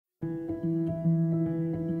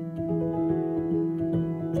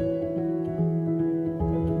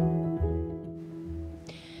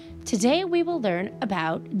Today we will learn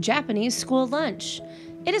about Japanese school lunch.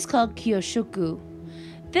 It is called kyoshoku.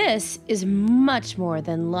 This is much more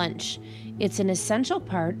than lunch. It's an essential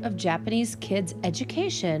part of Japanese kids'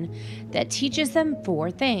 education that teaches them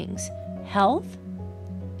 4 things: health,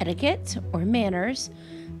 etiquette or manners,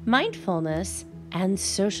 mindfulness, and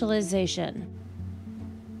socialization.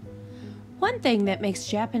 One thing that makes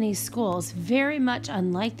Japanese schools very much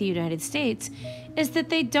unlike the United States is that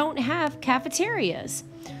they don't have cafeterias,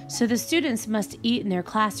 so the students must eat in their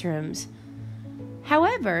classrooms.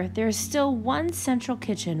 However, there is still one central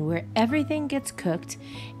kitchen where everything gets cooked,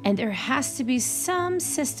 and there has to be some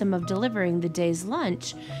system of delivering the day's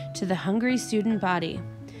lunch to the hungry student body.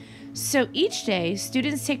 So each day,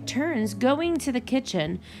 students take turns going to the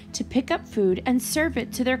kitchen to pick up food and serve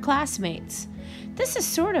it to their classmates. This is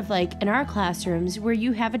sort of like in our classrooms where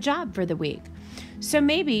you have a job for the week. So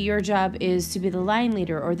maybe your job is to be the line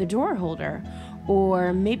leader or the door holder,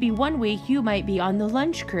 or maybe one week you might be on the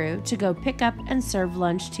lunch crew to go pick up and serve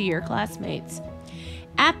lunch to your classmates.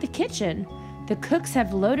 At the kitchen, the cooks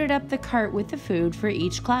have loaded up the cart with the food for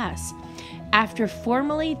each class. After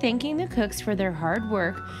formally thanking the cooks for their hard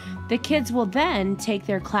work, the kids will then take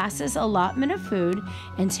their class's allotment of food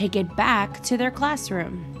and take it back to their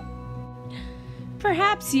classroom.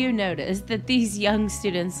 Perhaps you noticed that these young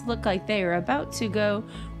students look like they are about to go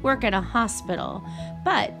work in a hospital,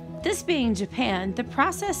 but this being Japan, the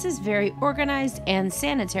process is very organized and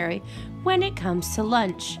sanitary when it comes to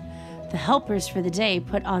lunch. The helpers for the day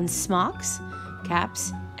put on smocks,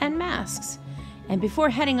 caps, and masks. And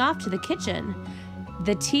before heading off to the kitchen,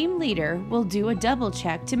 the team leader will do a double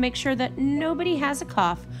check to make sure that nobody has a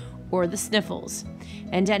cough or the sniffles.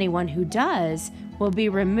 And anyone who does will be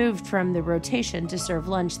removed from the rotation to serve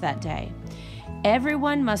lunch that day.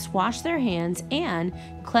 Everyone must wash their hands and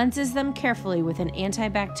cleanses them carefully with an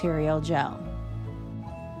antibacterial gel.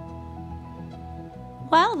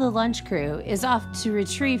 While the lunch crew is off to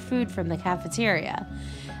retrieve food from the cafeteria,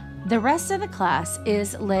 the rest of the class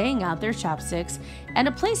is laying out their chopsticks and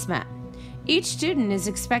a placemat. Each student is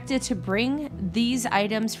expected to bring these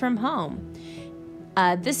items from home.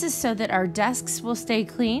 This is so that our desks will stay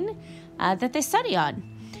clean that they study on.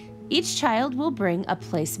 Each child will bring a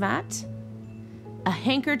placemat, a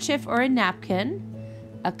handkerchief or a napkin,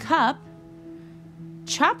 a cup,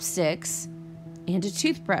 chopsticks, and a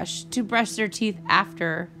toothbrush to brush their teeth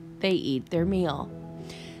after they eat their meal.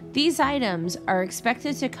 These items are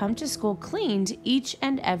expected to come to school cleaned each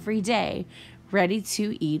and every day, ready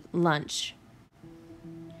to eat lunch.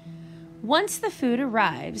 Once the food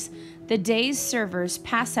arrives, the day's servers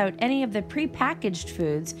pass out any of the prepackaged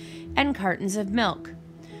foods and cartons of milk.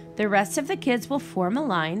 The rest of the kids will form a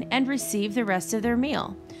line and receive the rest of their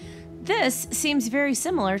meal. This seems very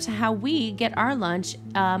similar to how we get our lunch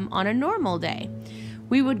on a normal day.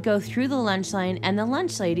 We would go through the lunch line and the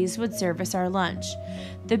lunch ladies would service our lunch.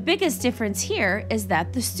 The biggest difference here is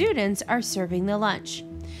that the students are serving the lunch.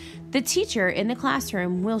 The teacher in the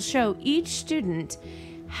classroom will show each student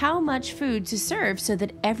how much food to serve so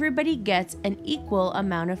that everybody gets an equal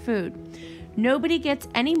amount of food. Nobody gets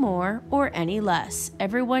any more or any less.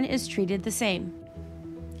 Everyone is treated the same.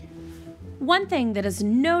 One thing that is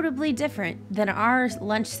notably different than our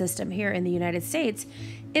lunch system here in the United States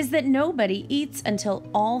is that nobody eats until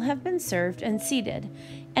all have been served and seated,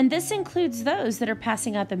 and this includes those that are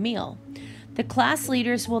passing out the meal. The class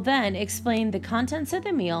leaders will then explain the contents of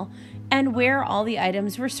the meal and where all the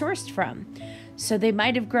items were sourced from. So they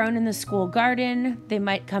might have grown in the school garden, they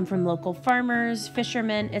might come from local farmers,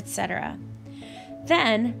 fishermen, etc.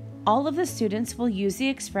 Then, all of the students will use the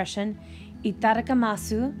expression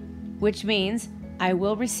 "itadakamasu," which means "I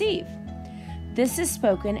will receive." This is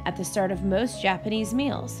spoken at the start of most Japanese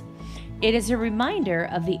meals. It is a reminder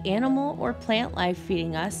of the animal or plant life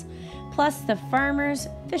feeding us, plus the farmers,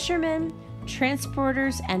 fishermen,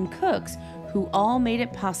 transporters, and cooks who all made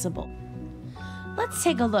it possible. Let's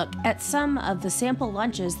take a look at some of the sample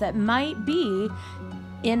lunches that might be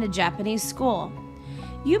in a Japanese school.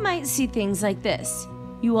 You might see things like this.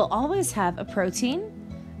 You will always have a protein,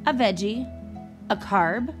 a veggie, a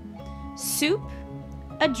carb, soup,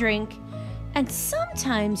 a drink, and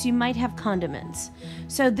sometimes you might have condiments.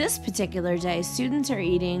 So this particular day, students are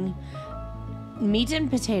eating meat and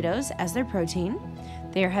potatoes as their protein.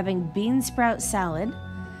 They're having bean sprout salad.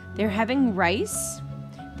 They're having rice.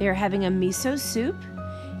 They're having a miso soup.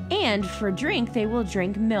 And for drink, they will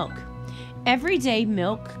drink milk. Every day,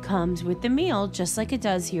 milk comes with the meal, just like it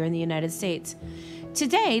does here in the United States.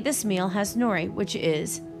 Today, this meal has nori, which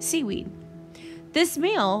is seaweed. This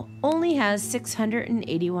meal only has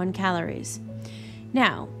 681 calories.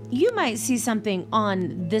 Now, you might see something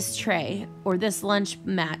on this tray or this lunch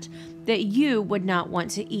mat that you would not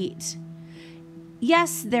want to eat.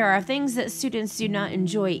 Yes, there are things that students do not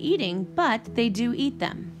enjoy eating, but they do eat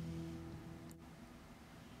them.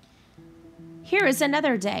 Here is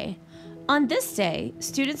another day. On this day,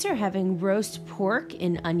 students are having roast pork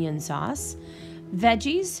in onion sauce.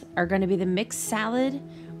 Veggies are going to be the mixed salad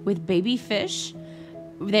with baby fish.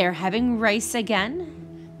 They're having rice again.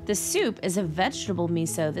 The soup is a vegetable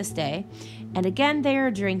miso this day. And again, they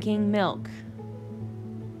are drinking milk.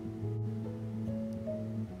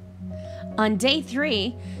 On day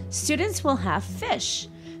 3, students will have fish.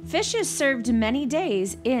 Fish is served many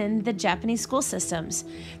days in the Japanese school systems.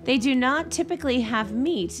 They do not typically have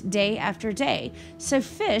meat day after day, so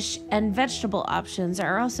fish and vegetable options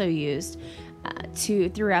are also used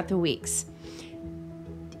throughout the weeks.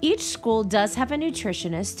 Each school does have a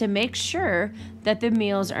nutritionist to make sure that the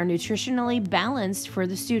meals are nutritionally balanced for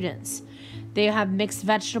the students. They have mixed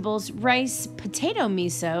vegetables, rice, potato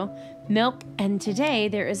miso, milk, and today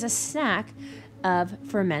there is a snack of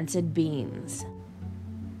fermented beans.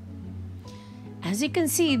 As you can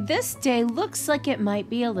see, this day looks like it might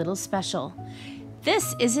be a little special.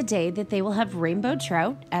 This is a day that they will have rainbow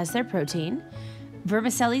trout as their protein,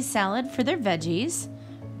 vermicelli salad for their veggies,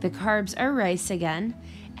 the carbs are rice again,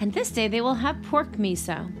 and this day they will have pork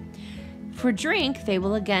miso. For drink, they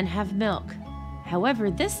will again have milk. However,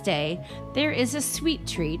 this day, there is a sweet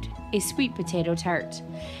treat, a sweet potato tart.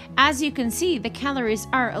 As you can see, the calories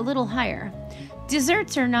are a little higher.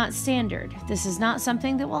 Desserts are not standard. This is not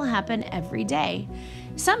something that will happen every day.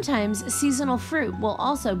 Sometimes seasonal fruit will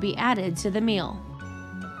also be added to the meal.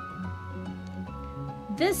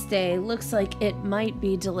 This day looks like it might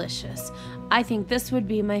be delicious. I think this would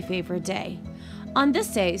be my favorite day. On this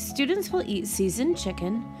day, students will eat seasoned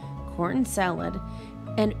chicken, corn salad,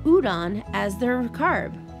 and udon as their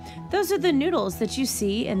carb. Those are the noodles that you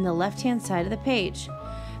see in the left-hand side of the page.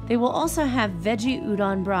 They will also have veggie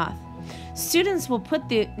udon broth. Students will put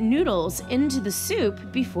the noodles into the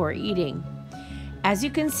soup before eating. As you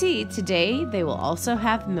can see, today they will also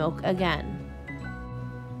have milk again.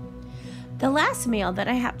 The last meal that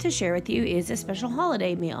I have to share with you is a special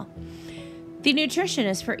holiday meal. The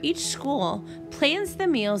nutritionist for each school plans the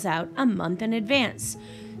meals out a month in advance.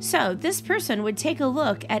 So this person would take a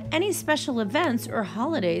look at any special events or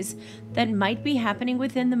holidays that might be happening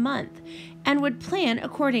within the month and would plan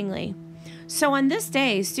accordingly. So on this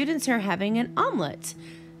day, students are having an omelet,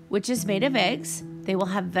 which is made of eggs. They will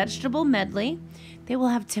have vegetable medley. They will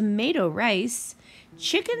have tomato rice,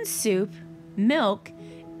 chicken soup, milk,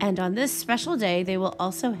 and on this special day, they will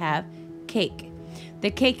also have cake. The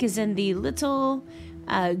cake is in the little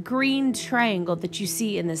green triangle that you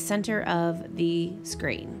see in the center of the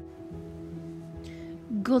screen.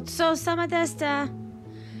 Gotsou-sama deshita.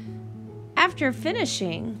 After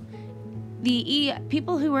finishing, the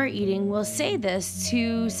people who are eating will say this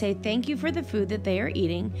to say thank you for the food that they are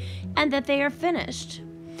eating and that they are finished.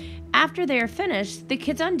 After they are finished, the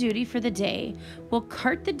kids on duty for the day will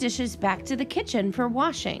cart the dishes back to the kitchen for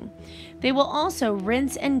washing. They will also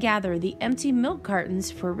rinse and gather the empty milk cartons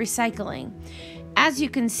for recycling. As you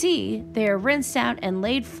can see, they are rinsed out and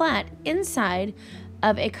laid flat inside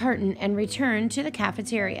of a carton and returned to the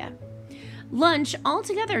cafeteria. Lunch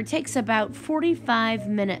altogether takes about 45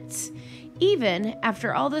 minutes, even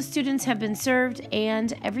after all the students have been served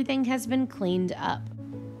and everything has been cleaned up.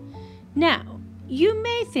 Now, you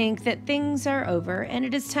may think that things are over and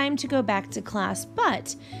it is time to go back to class,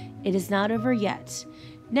 but it is not over yet.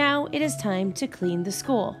 Now it is time to clean the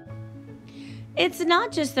school. It's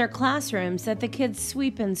not just their classrooms that the kids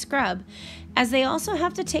sweep and scrub, as they also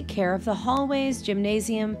have to take care of the hallways,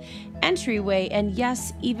 gymnasium, entryway, and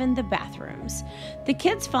yes, even the bathrooms. The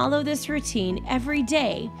kids follow this routine every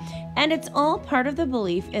day, and it's all part of the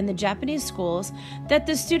belief in the Japanese schools that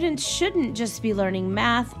the students shouldn't just be learning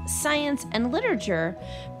math, science, and literature,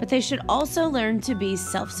 but they should also learn to be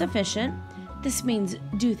self-sufficient. This means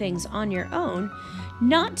do things on your own,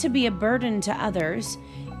 not to be a burden to others,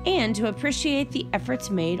 and to appreciate the efforts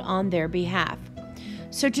made on their behalf.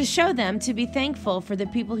 So to show them to be thankful for the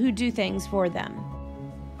people who do things for them.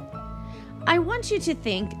 I want you to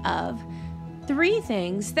think of 3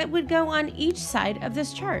 things that would go on each side of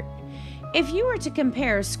this chart. If you were to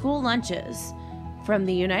compare school lunches from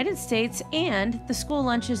the United States and the school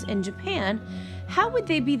lunches in Japan, how would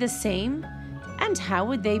they be the same and how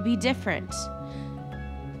would they be different?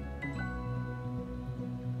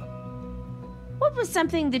 What was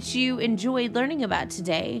something that you enjoyed learning about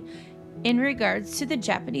today in regards to the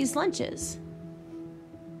Japanese lunches?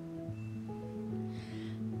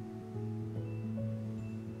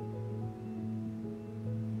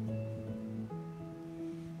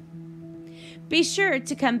 Be sure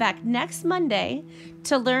to come back next Monday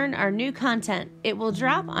to learn our new content. It will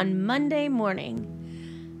drop on Monday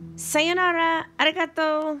morning. Sayonara,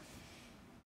 arigato.